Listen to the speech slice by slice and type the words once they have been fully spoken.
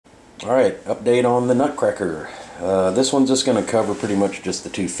Alright, update on the Nutcracker. This one's just going to cover pretty much just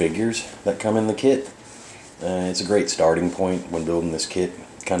the two figures that come in the kit. It's a great starting point when building this kit.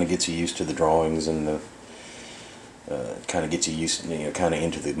 It kind of gets you used to the drawings and the kind of gets you used, kind of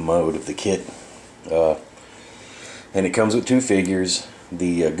into the mode of the kit. And it comes with two figures,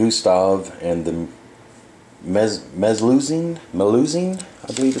 the Gustav and the Melusine,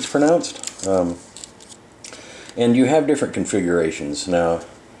 I believe it's pronounced. And you have different configurations. Now,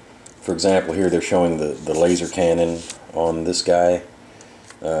 for example, here they're showing the laser cannon on this guy,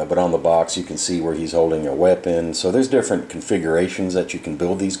 but on the box you can see where he's holding a weapon. So there's different configurations that you can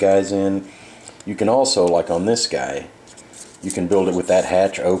build these guys in. You can also, like on this guy, you can build it with that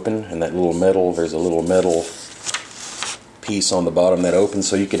hatch open and that little metal, there's a little metal piece on the bottom that opens,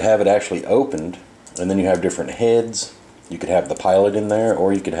 so you could have it actually opened, and then you have different heads. You could have the pilot in there,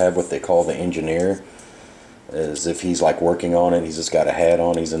 or you could have what they call the engineer, as if he's like working on it. He's just got a hat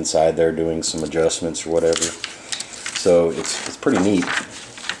on, he's inside there doing some adjustments or whatever. So it's pretty neat.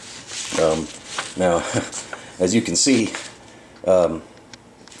 Now, as you can see,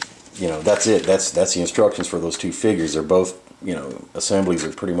 that's it. That's the instructions for those two figures. They're both, assemblies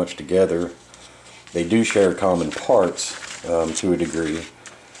are pretty much together. They do share common parts to a degree,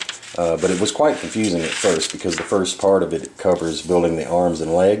 but it was quite confusing at first, because the first part of it covers building the arms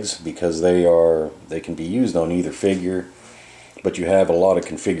and legs, because they can be used on either figure, but you have a lot of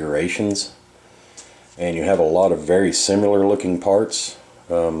configurations and you have a lot of very similar looking parts.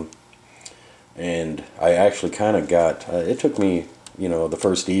 And I actually kind of got, it took me, the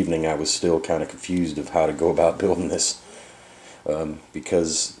first evening I was still kind of confused of how to go about building this,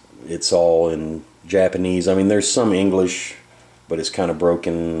 because it's all in Japanese. I mean, there's some English, but it's kind of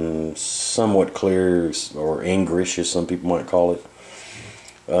broken, somewhat clear, or English as some people might call it.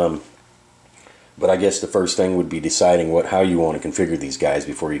 But I guess the first thing would be deciding how you want to configure these guys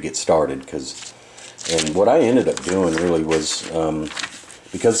before you get started. And what I ended up doing really was,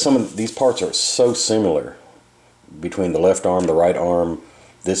 because some of these parts are so similar between the left arm, the right arm,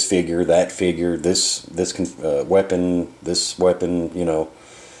 this figure, that figure, this weapon,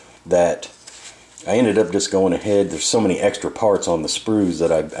 that I ended up just going ahead. There's so many extra parts on the sprues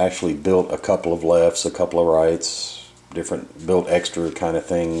that I've actually built a couple of lefts, a couple of rights, built extra kind of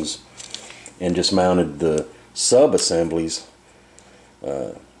things, and just mounted the sub-assemblies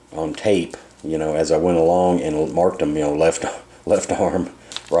on tape, as I went along, and marked them, left arm,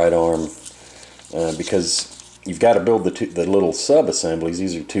 right arm, because you've got to build the little sub-assemblies.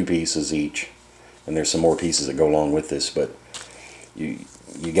 These are two pieces each, and there's some more pieces that go along with this, but you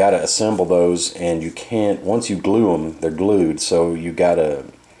got to assemble those, and you can't, once you glue them, they're glued, so you got to,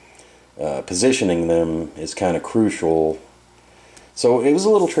 positioning them is kind of crucial. So it was a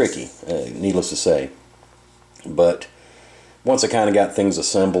little tricky, needless to say. But once I kind of got things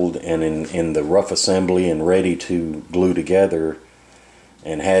assembled and in the rough assembly and ready to glue together,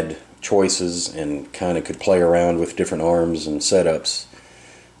 and had choices and kind of could play around with different arms and setups,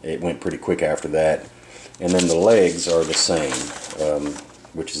 it went pretty quick after that. And then the legs are the same,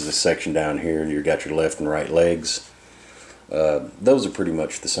 which is this section down here. You've got your left and right legs. Those are pretty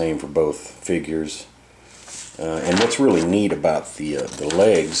much the same for both figures. And what's really neat about the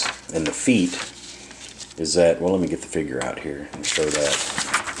legs and the feet is that, well, let me get the figure out here and show that,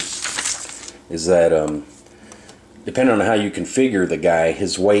 is that depending on how you configure the guy,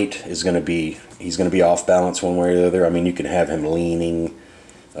 his weight is going to be, he's going to be off balance one way or the other. I mean, you can have him leaning.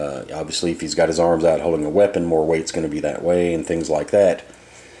 Obviously, if he's got his arms out holding a weapon, more weight's going to be that way, and things like that.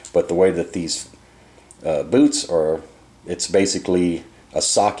 But the way that these boots are, it's basically a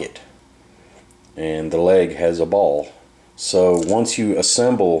socket, and the leg has a ball. So once you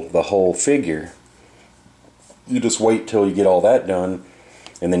assemble the whole figure, you just wait till you get all that done,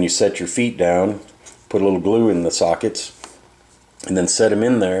 and then you set your feet down, put a little glue in the sockets, and then set him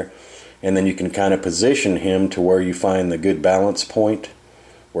in there, and then you can kind of position him to where you find the good balance point,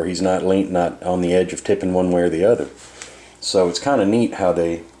 where he's not on the edge of tipping one way or the other. So it's kind of neat how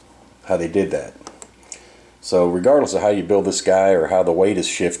they did that. So regardless of how you build this guy or how the weight is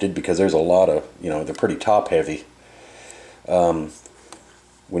shifted, because there's a lot of, they're pretty top heavy, when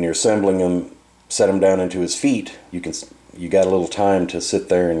you're assembling them, set him down into his feet, you got a little time to sit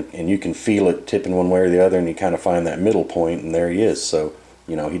there, and you can feel it tipping one way or the other, and you kind of find that middle point, and there he is. So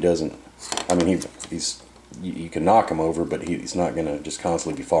he doesn't, I mean, he's you can knock him over, but he's not going to just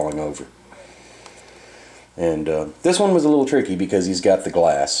constantly be falling over. And this one was a little tricky because he's got the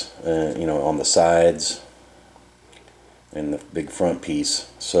glass, on the sides and the big front piece.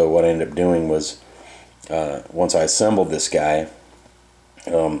 So what I ended up doing was, once I assembled this guy,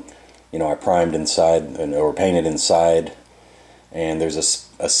 I primed inside or painted inside, and there's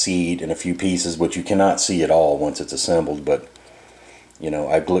a seat and a few pieces, which you cannot see at all once it's assembled. But you know,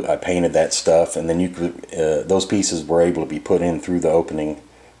 I painted that stuff, and then you could those pieces were able to be put in through the opening.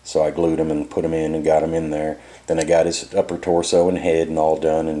 So I glued them and put them in and got him in there. Then I got his upper torso and head and all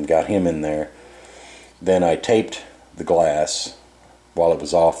done and got him in there. Then I taped the glass while it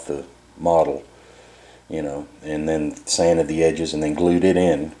was off the model, you know, and then sanded the edges and then glued it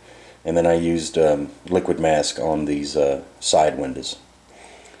in. And then I used liquid mask on these side windows.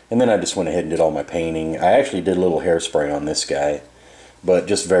 And then I just went ahead and did all my painting. I actually did a little hairspray on this guy, but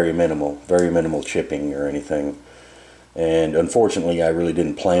just very minimal chipping or anything. And unfortunately I really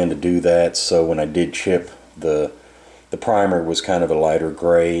didn't plan to do that, so when I did chip, the primer was kind of a lighter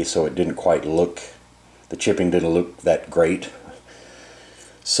gray, so it didn't quite look, the chipping didn't look that great.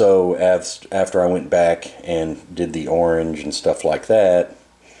 So after I went back and did the orange and stuff like that,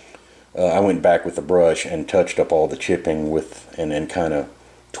 I went back with the brush and touched up all the chipping with, and kind of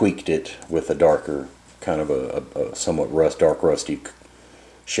tweaked it with a darker, kind of a somewhat dark rusty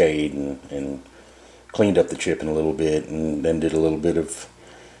shade, and cleaned up the chipping a little bit, and then did a little bit of,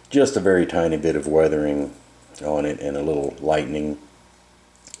 just a very tiny bit of weathering on it, and a little lightening,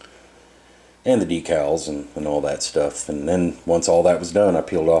 and the decals and all that stuff. And then once all that was done, I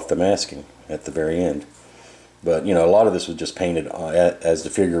peeled off the masking at the very end. But you know, a lot of this was just painted as the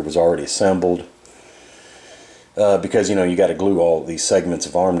figure was already assembled, because you know, you got to glue all these segments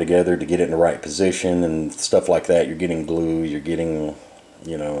of arm together to get it in the right position and stuff like that. You're getting glue, you're getting,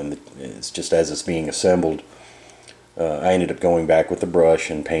 you know, and it's just as it's being assembled. I ended up going back with the brush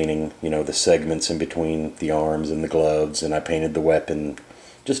and painting, you know, the segments in between the arms and the gloves, and I painted the weapon,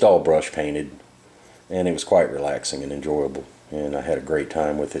 just all brush painted, and it was quite relaxing and enjoyable, and I had a great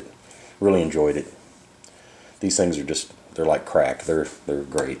time with it. Really enjoyed it. These things are just, they're like crack. They're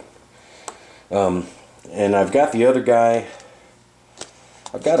great. And I've got the other guy,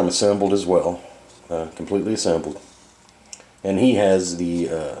 I've got him assembled as well, completely assembled. And he has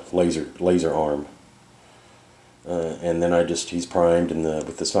the laser arm, and then he's primed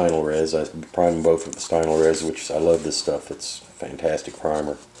with the Stynylrez Res. I primed them both with the Stynylrez Res, which I love this stuff. It's a fantastic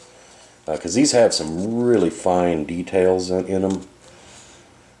primer, because these have some really fine details in them.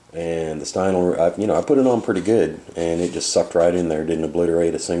 And the Stynylrez, you know, I put it on pretty good, and it just sucked right in there. Didn't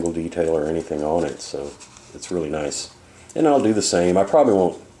obliterate a single detail or anything on it, so it's really nice. And I'll do the same. I probably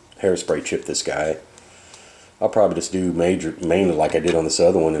won't hairspray chip this guy. I'll probably just do mainly like I did on this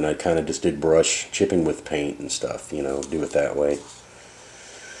other one, and I kind of just did brush chipping with paint and stuff, you know, do it that way.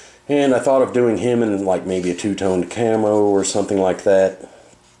 And I thought of doing him in like maybe a two-toned camo or something like that.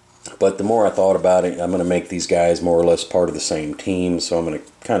 But the more I thought about it, I'm going to make these guys more or less part of the same team, so I'm going to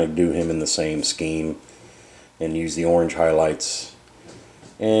kind of do him in the same scheme and use the orange highlights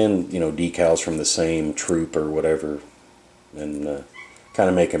and, you know, decals from the same troop or whatever, and kind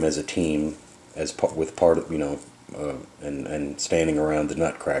of make them as a team, with part of, you know, and standing around the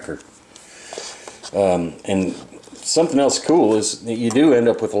Nutcracker. And something else cool is that you do end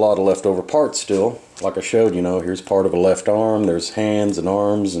up with a lot of leftover parts still. Like I showed, you know, here's part of a left arm, there's hands and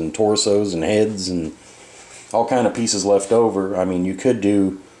arms and torsos and heads and all kind of pieces left over. I mean, you could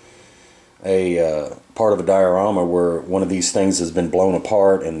do a part of a diorama where one of these things has been blown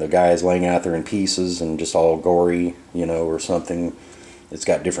apart and the guy is laying out there in pieces and just all gory, you know, or something. It's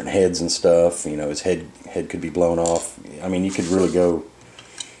got different heads and stuff, you know, his head could be blown off. I mean, you could really go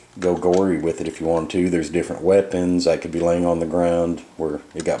gory with it if you want to. There's different weapons. I could be laying on the ground where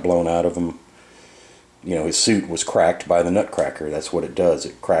it got blown out of him. You know, his suit was cracked by the Nutcracker. That's what it does.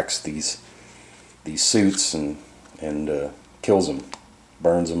 It cracks these suits and kills them,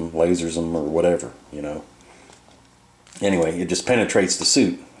 burns them, lasers them, or whatever, you know. Anyway, it just penetrates the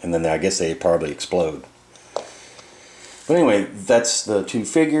suit, and then I guess they probably explode. But anyway, that's the two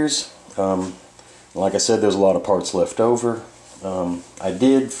figures. Like I said, there's a lot of parts left over. I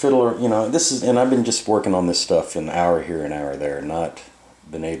did fiddle, you know, and I've been just working on this stuff an hour here, an hour there, not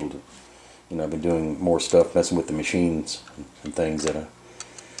been able to, you know, I've been doing more stuff, messing with the machines and things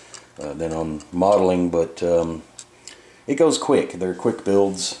than on modeling, but it goes quick. They're quick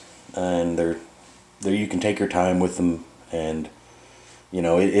builds, and you can take your time with them, and you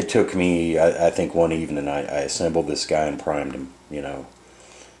know, it took me, I think one evening I assembled this guy and primed him, you know,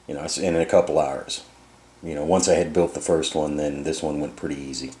 in a couple hours. You know, once I had built the first one, then this one went pretty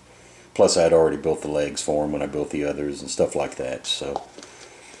easy. Plus I had already built the legs for him when I built the others and stuff like that. So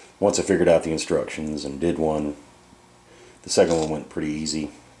once I figured out the instructions and did one, the second one went pretty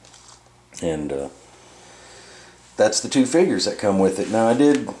easy. And that's the two figures that come with it. Now I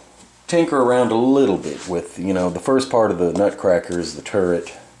did tinker around a little bit with, you know, the first part of the Nutcracker is the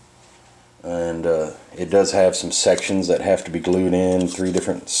turret. And it does have some sections that have to be glued in, 3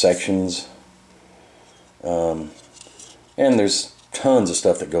 different sections. And there's tons of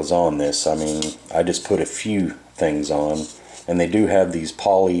stuff that goes on this. I mean, I just put a few things on, and they do have these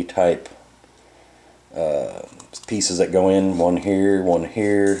poly type pieces that go in, one here,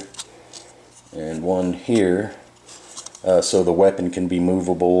 and one here, so the weapon can be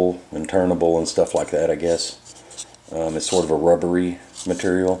movable and turnable and stuff like that, I guess. It's sort of a rubbery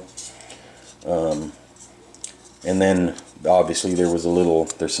material. And then obviously there's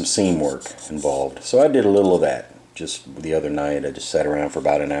some seam work involved. So I did a little of that just the other night. I just sat around for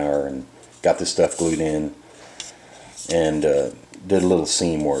about an hour and got this stuff glued in, and did a little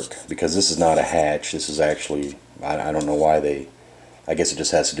seam work, because this is not a hatch. This is actually, I don't know why I guess it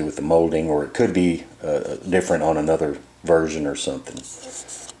just has to do with the molding, or it could be different on another version or something.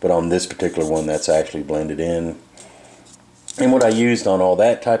 But on this particular one, that's actually blended in. And what I used on all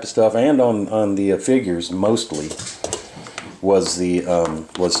that type of stuff, and on the figures mostly, was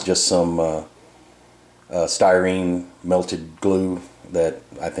just some styrene melted glue that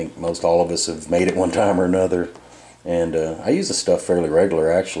I think most all of us have made at one time or another. And I use this stuff fairly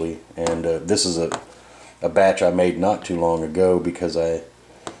regular, actually. And this is a batch I made not too long ago, because the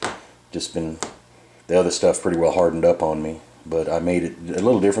other stuff pretty well hardened up on me. But I made it a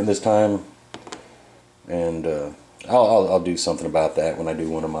little different this time, and I'll do something about that when I do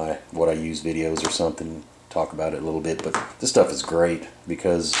one of my what I use videos or something, talk about it a little bit. But this stuff is great,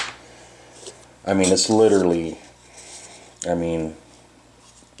 because I mean, it's literally, I mean,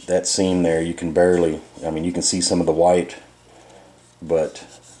 that seam there, you can barely, I mean, you can see some of the white, but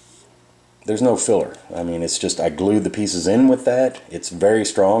there's no filler. I mean, it's just, I glued the pieces in with that. It's very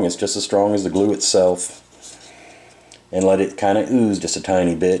strong. It's just as strong as the glue itself, and let it kind of ooze just a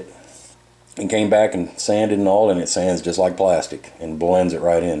tiny bit, and came back and sanded and all, and it sands just like plastic and blends it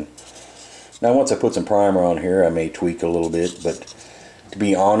right in. Now once I put some primer on here, I may tweak a little bit, but to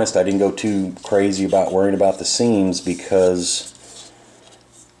be honest, I didn't go too crazy about worrying about the seams, because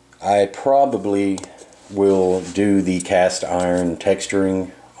I probably will do the cast iron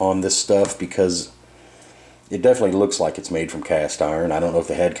texturing on this stuff, because it definitely looks like it's made from cast iron. I don't know if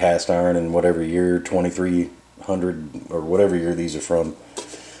they had cast iron in whatever year, 2300 or whatever year these are from.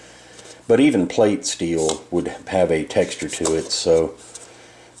 But even plate steel would have a texture to it, so,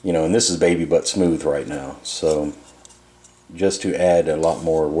 you know, and this is baby butt smooth right now. So just to add a lot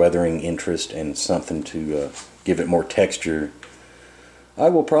more weathering interest and something to give it more texture, I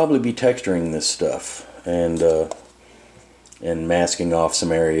will probably be texturing this stuff, and masking off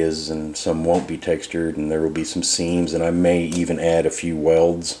some areas, and some won't be textured, and there will be some seams, and I may even add a few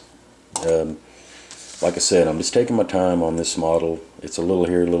welds. Like I said, I'm just taking my time on this model. It's a little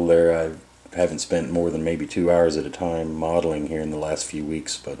here, a little there. I haven't spent more than maybe 2 hours at a time modeling here in the last few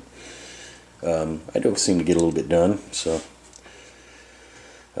weeks, but I do seem to get a little bit done. So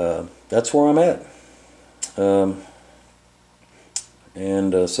that's where I'm at.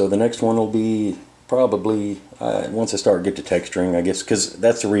 So the next one will be probably once I get to texturing, I guess, because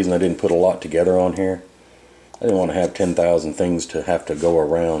that's the reason I didn't put a lot together on here. I didn't want to have 10,000 things to have to go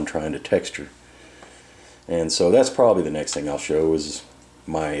around trying to texture. And so that's probably the next thing I'll show, is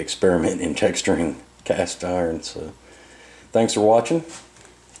my experiment in texturing cast iron. So thanks for watching,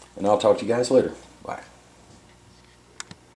 and I'll talk to you guys later.